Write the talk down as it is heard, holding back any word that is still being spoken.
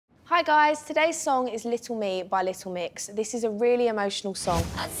Hi guys, today's song is Little Me by Little Mix. This is a really emotional song.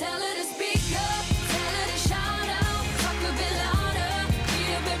 I tell her to speak up, tell her to shout out, talk a bit louder,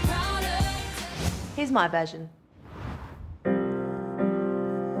 be a bit prouder. Here's my version.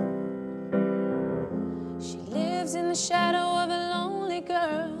 She lives in the shadow of a lonely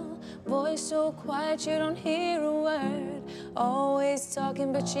girl, voice so quiet you don't hear a word, always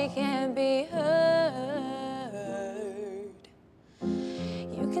talking but she can't be heard.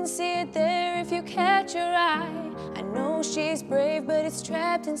 You can see it there if you catch her eye. I know she's brave, but it's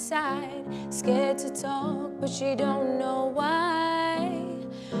trapped inside. Scared to talk, but she don't know why.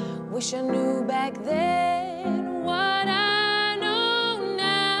 Wish I knew back then what I know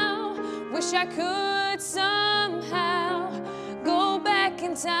now. Wish I could somehow go back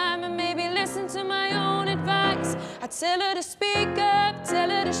in time and maybe listen to my own advice. I tell her to speak up, tell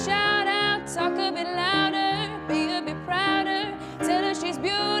her to shout out, talk a bit louder, be a bit prouder. Tell her she's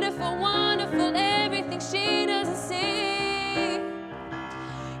beautiful, wonderful, everything she doesn't see.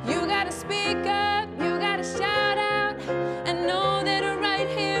 You gotta speak up, you gotta shout out, and know that right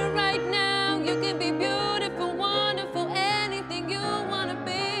here, right now, you can be beautiful, wonderful, anything you wanna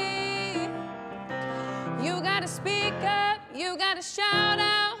be. You gotta speak up, you gotta shout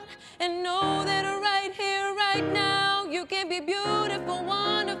out, and know that right here, right now, you can be beautiful,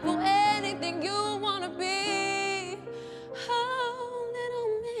 wonderful, anything you wanna be. Oh, little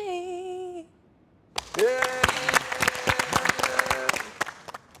me.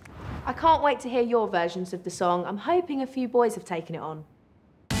 I can't wait to hear your versions of the song. I'm hoping a few boys have taken it on.